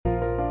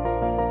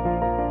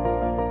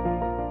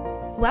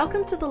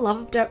Welcome to the Love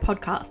of Dirt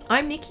podcast.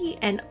 I'm Nikki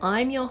and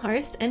I'm your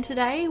host, and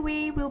today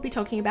we will be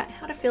talking about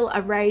how to fill a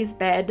raised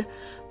bed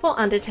for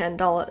under $10.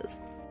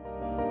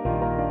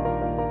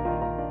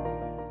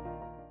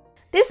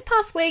 This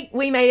past week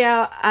we made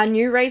a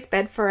new raised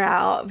bed for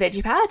our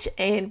veggie patch,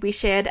 and we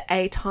shared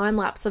a time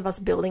lapse of us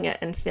building it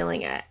and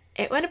filling it.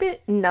 It went a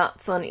bit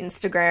nuts on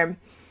Instagram.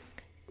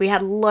 We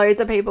had loads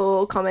of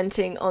people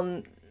commenting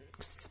on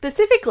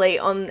specifically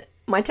on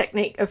my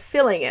technique of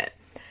filling it.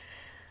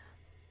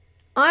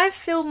 I've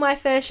filled my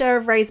fair share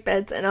of raised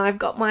beds and I've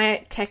got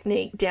my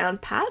technique down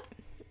pat.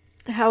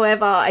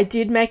 However, I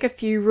did make a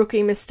few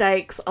rookie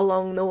mistakes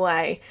along the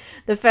way.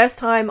 The first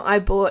time I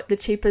bought the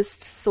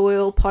cheapest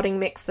soil potting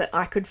mix that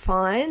I could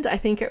find. I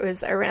think it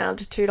was around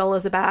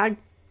 $2 a bag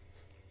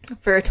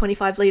for a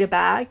 25-litre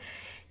bag.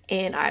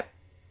 And I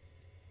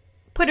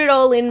put it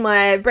all in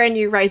my brand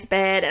new raised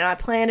bed and I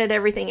planted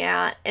everything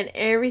out and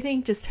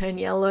everything just turned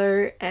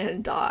yellow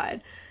and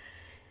died.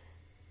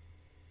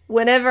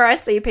 Whenever I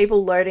see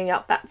people loading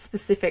up that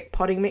specific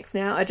potting mix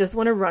now, I just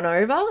want to run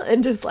over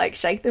and just like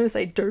shake them and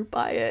say, don't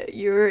buy it.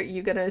 You're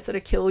going to sort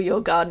of kill your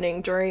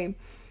gardening dream.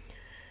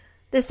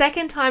 The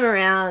second time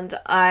around,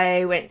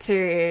 I went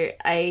to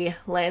a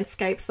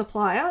landscape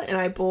supplier and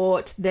I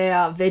bought their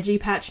veggie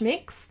patch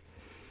mix,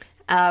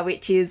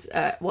 which is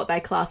what they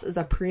class as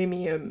a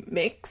premium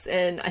mix.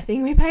 And I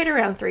think we paid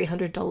around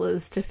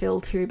 $300 to fill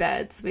 2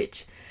 beds,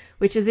 which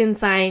is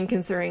insane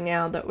considering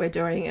now that we're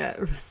doing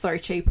it so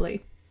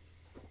cheaply.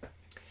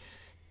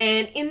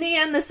 And in the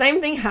end, the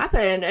same thing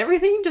happened.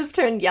 Everything just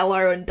turned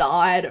yellow and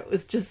died. It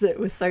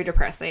was so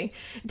depressing.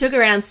 It took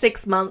around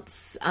 6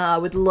 months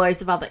with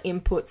loads of other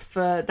inputs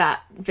for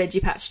that veggie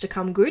patch to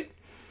come good.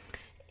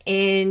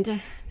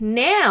 And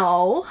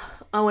now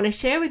I want to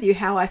share with you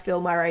how I fill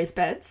my raised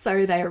beds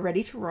so they are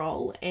ready to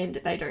roll and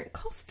they don't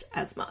cost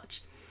as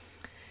much.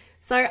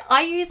 So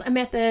I use a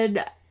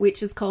method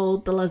which is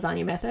called the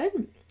lasagna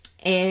method.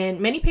 And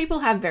many people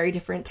have very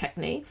different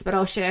techniques, but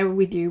I'll share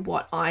with you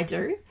what I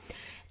do.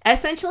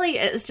 Essentially,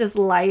 it's just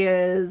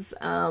layers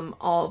of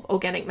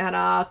organic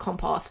matter,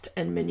 compost,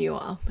 and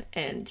manure,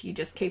 and you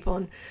just keep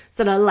on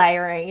sort of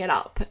layering it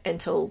up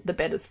until the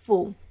bed is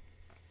full.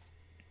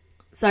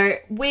 So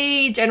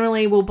we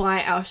generally will buy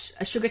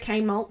a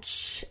sugarcane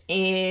mulch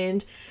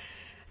and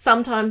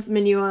sometimes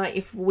manure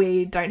if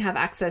we don't have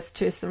access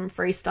to some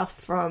free stuff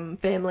from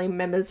family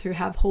members who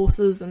have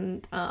horses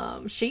and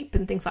sheep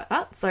and things like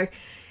that. So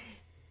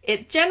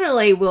it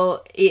generally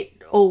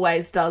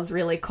always does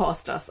really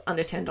cost us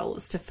under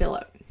 $10 to fill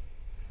it.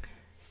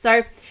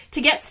 So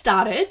to get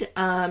started,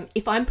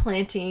 if I'm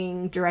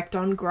planting direct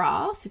on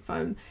grass,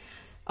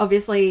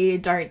 obviously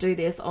don't do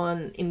this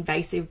on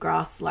invasive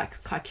grass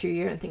like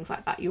kikuyu and things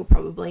like that, you'll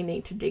probably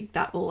need to dig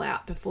that all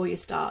out before you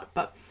start.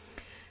 But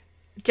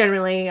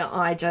generally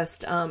I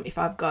just, if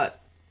I've got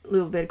a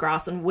little bit of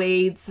grass and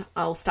weeds,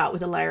 I'll start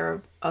with a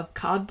layer of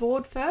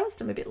cardboard first.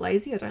 I'm a bit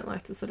lazy, I don't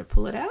like to sort of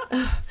pull it out.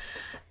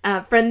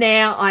 From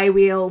there I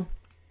will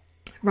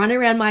run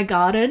around my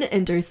garden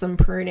and do some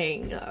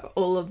pruning.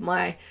 All of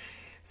my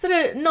sort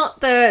of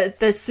not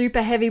the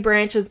super heavy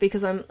branches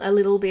because I'm a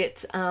little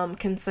bit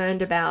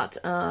concerned about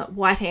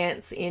white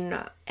ants in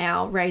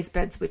our raised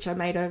beds, which are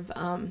made of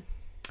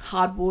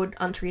hardwood,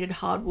 untreated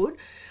hardwood.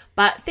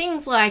 But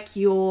things like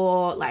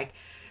your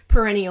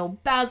perennial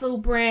basil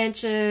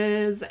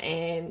branches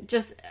and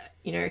just,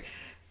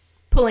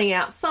 pulling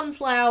out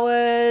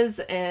sunflowers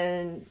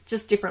and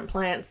just different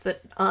plants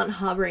that aren't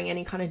harboring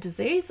any kind of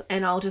disease.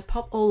 And I'll just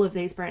pop all of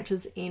these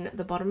branches in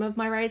the bottom of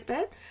my raised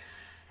bed.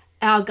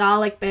 Our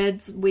garlic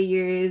beds, we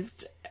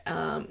used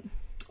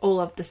all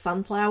of the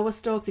sunflower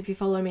stalks. If you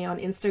follow me on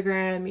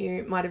Instagram,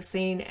 you might have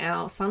seen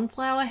our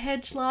sunflower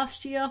hedge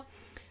last year.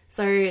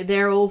 So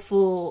they're all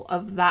full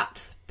of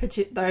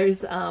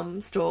those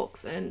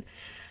stalks. And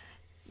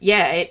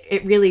yeah,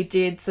 it really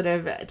did sort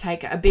of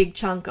take a big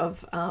chunk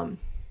of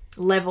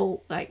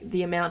level, like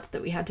the amount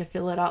that we had to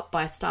fill it up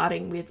by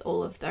starting with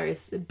all of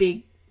those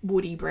big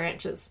woody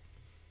branches.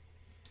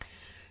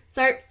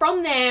 So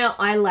from there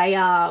I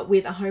layer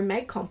with a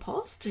homemade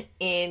compost,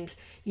 and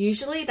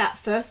usually that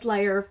first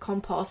layer of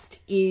compost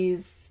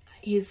is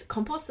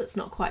compost that's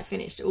not quite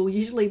finished. It will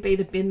usually be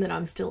the bin that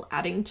I'm still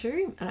adding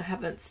to, and I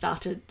haven't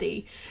started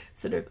the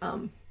sort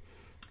of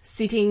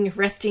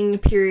resting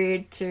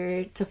period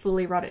to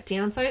fully rot it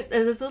down. So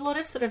there's a lot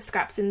of sort of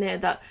scraps in there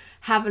that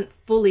haven't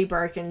fully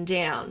broken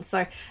down.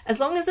 So as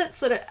long as it's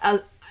sort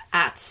of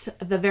at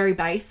the very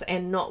base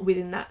and not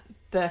within that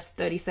first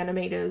 30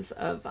 centimeters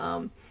of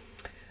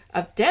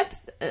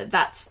depth,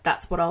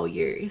 that's what I'll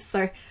use.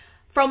 So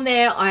from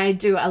there I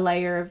do a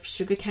layer of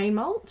sugarcane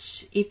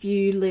mulch. If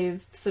you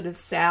live sort of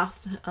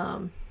south,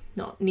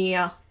 not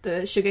near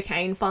the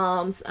sugarcane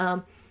farms,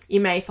 you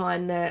may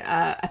find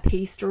that a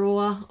pea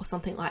straw or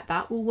something like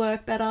that will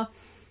work better.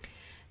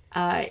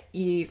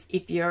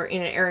 If you're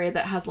in an area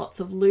that has lots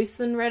of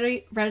lucerne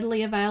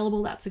readily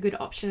available, that's a good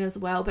option as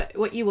well. But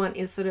what you want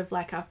is sort of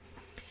like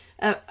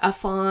a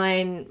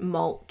fine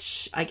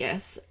mulch, I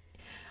guess.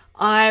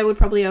 I would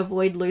probably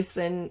avoid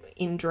lucerne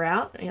in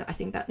drought. I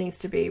think that needs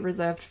to be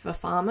reserved for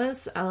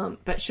farmers.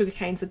 But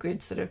sugarcane's a good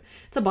it's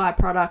a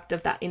byproduct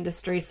of that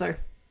industry, so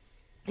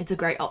it's a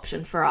great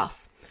option for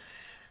us.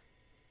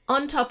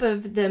 On top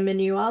of the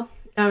manure,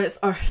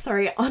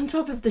 on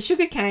top of the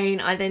sugarcane,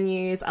 I then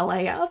use a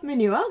layer of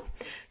manure,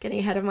 getting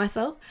ahead of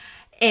myself.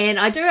 And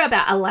I do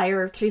about a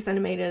layer of 2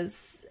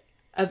 centimeters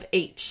of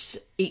each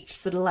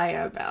sort of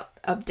layer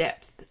of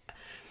depth.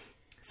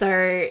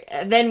 So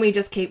then we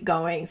just keep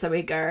going. So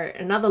we go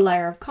another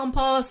layer of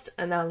compost,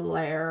 another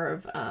layer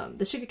of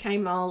the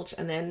sugarcane mulch,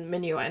 and then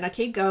manure. And I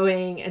keep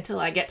going until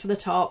I get to the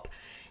top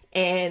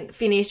and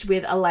finish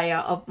with a layer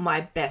of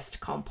my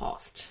best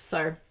compost.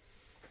 So,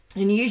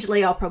 and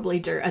usually I'll probably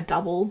do a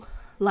double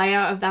layer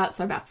of that.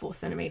 So about 4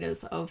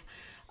 centimeters of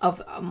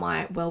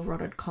my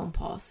well-rotted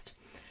compost.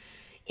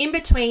 In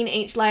between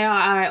each layer,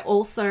 I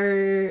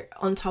also,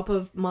 on top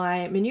of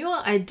my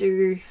manure, I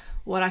do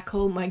what I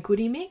call my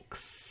goodie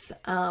mix.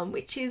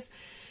 Which is,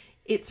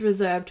 it's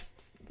reserved,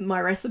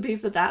 my recipe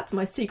for that's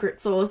my secret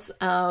sauce.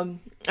 I've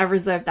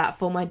reserved that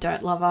for my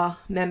Dirt Lover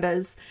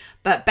members,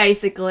 but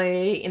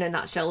basically, in a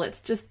nutshell, it's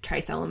just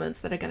trace elements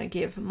that are going to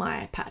give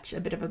my patch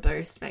a bit of a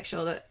boost, make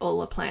sure that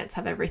all the plants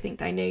have everything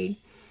they need.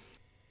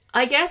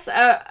 I guess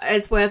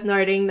it's worth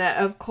noting that,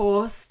 of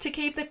course, to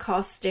keep the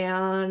costs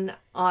down,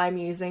 I'm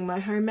using my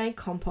homemade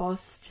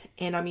compost,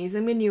 and I'm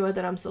using manure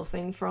that I'm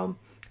sourcing from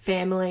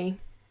family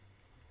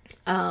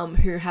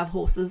who have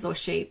horses or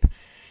sheep.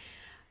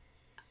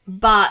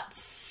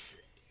 But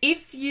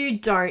if you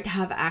don't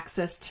have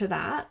access to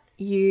that,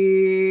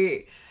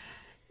 if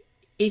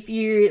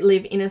you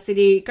live in a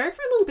city, go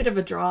for a little bit of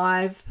a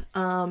drive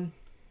one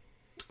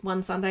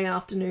Sunday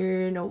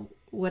afternoon or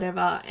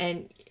whatever,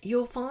 and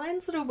you'll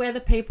find sort of where the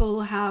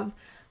people have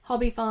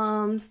hobby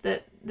farms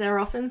that they're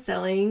often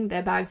selling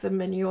their bags of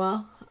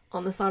manure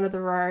on the side of the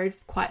road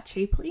quite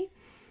cheaply.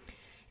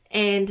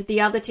 And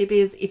the other tip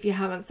is, if you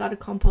haven't started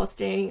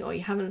composting or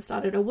you haven't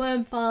started a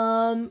worm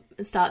farm,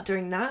 start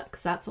doing that,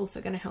 because that's also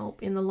going to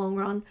help in the long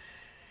run.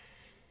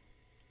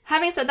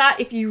 Having said that,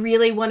 if you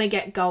really want to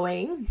get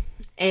going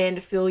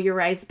and fill your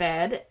raised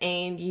bed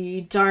and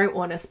you don't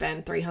want to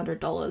spend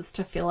 $300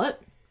 to fill it,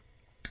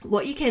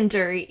 what you can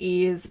do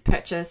is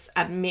purchase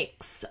a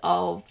mix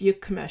of your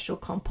commercial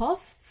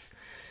composts.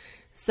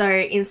 So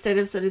instead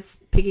of sort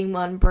of picking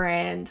one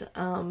brand,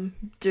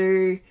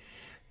 do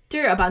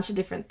a bunch of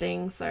different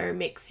things. So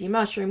mix your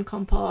mushroom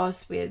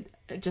compost with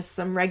just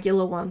some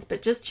regular ones,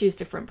 but just choose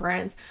different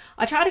brands.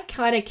 I try to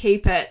kind of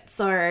keep it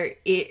so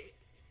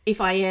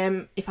if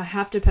I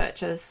have to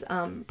purchase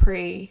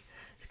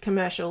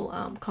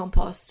pre-commercial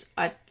compost,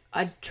 I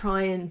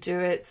try and do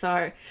it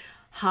so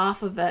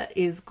half of it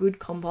is good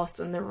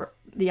compost and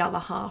the other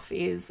half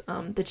is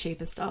the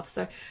cheaper stuff.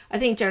 So I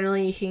think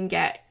generally you can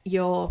get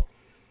your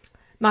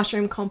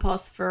mushroom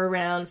compost for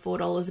around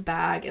 $4 a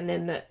bag, and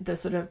then the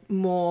sort of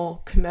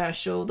more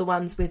commercial, the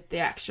ones with the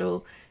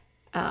actual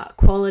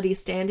quality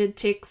standard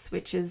ticks,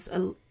 which is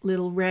a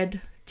little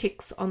red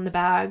ticks on the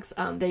bags,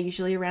 they're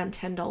usually around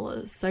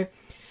 $10. So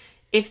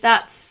if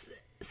that's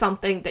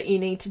something that you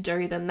need to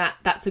do, then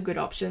that's a good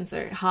option.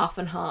 So half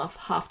and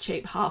half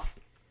cheap, half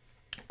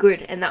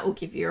good, and that will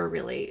give you a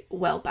really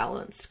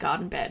well-balanced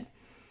garden bed.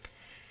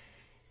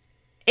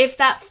 If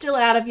that's still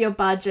out of your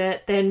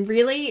budget, then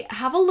really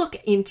have a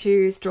look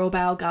into straw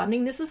bale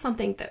gardening. This is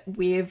something that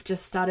we've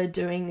just started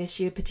doing this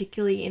year,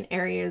 particularly in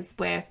areas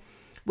where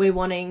we're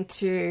wanting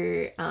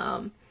to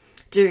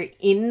do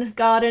in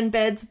garden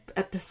beds,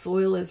 but the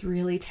soil is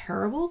really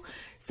terrible.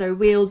 So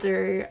we'll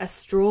do a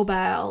straw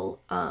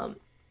bale,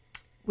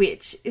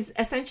 which is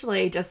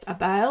essentially just a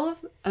bale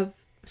of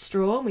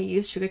straw. We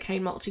use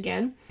sugarcane mulch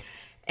again.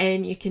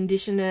 And you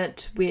condition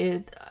it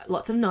with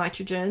lots of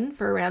nitrogen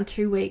for around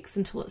 2 weeks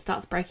until it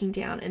starts breaking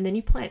down. And then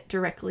you plant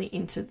directly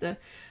into the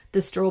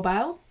straw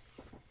bale.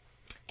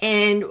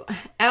 And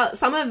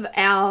some of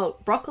our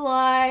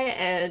broccoli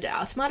and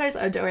our tomatoes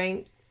are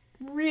doing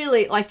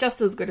really just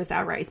as good as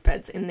our raised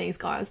beds in these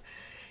guys.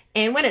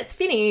 And when it's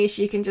finished,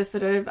 you can just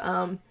sort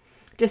of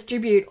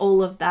distribute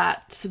all of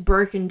that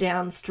broken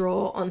down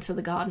straw onto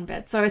the garden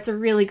bed. So it's a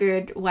really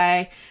good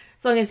way.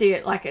 As long as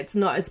it's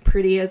not as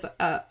pretty as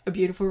a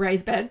beautiful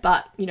raised bed,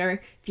 but, if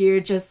you're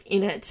just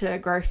in it to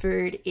grow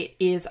food, it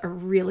is a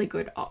really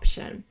good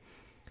option.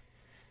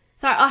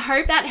 So I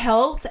hope that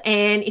helps.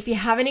 And if you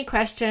have any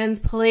questions,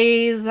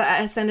 please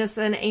send us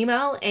an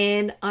email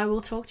and I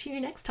will talk to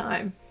you next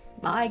time.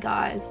 Bye,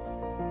 guys.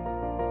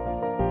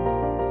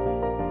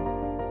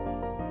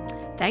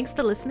 Thanks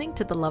for listening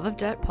to the Love of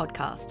Dirt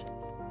podcast.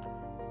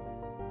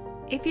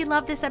 If you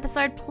love this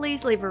episode,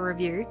 please leave a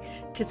review.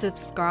 To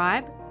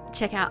subscribe,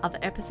 check out other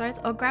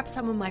episodes, or grab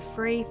some of my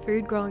free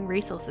food growing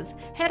resources,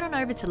 head on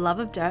over to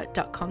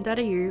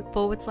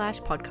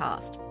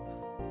loveofdirt.com.au/podcast.